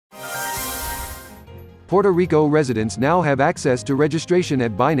Puerto Rico residents now have access to registration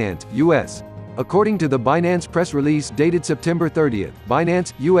at Binance, US. According to the Binance press release dated September 30,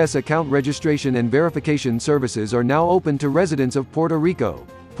 Binance, US account registration and verification services are now open to residents of Puerto Rico.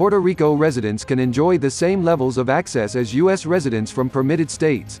 Puerto Rico residents can enjoy the same levels of access as US residents from permitted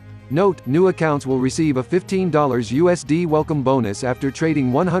states. Note, new accounts will receive a $15 USD welcome bonus after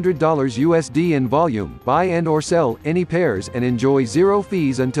trading $100 USD in volume, buy and or sell any pairs, and enjoy zero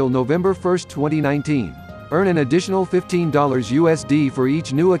fees until November 1, 2019. Earn an additional $15 USD for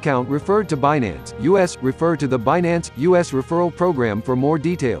each new account referred to Binance, US. Refer to the Binance, US Referral Program for more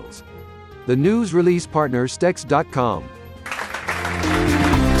details. The news release partner stex.com.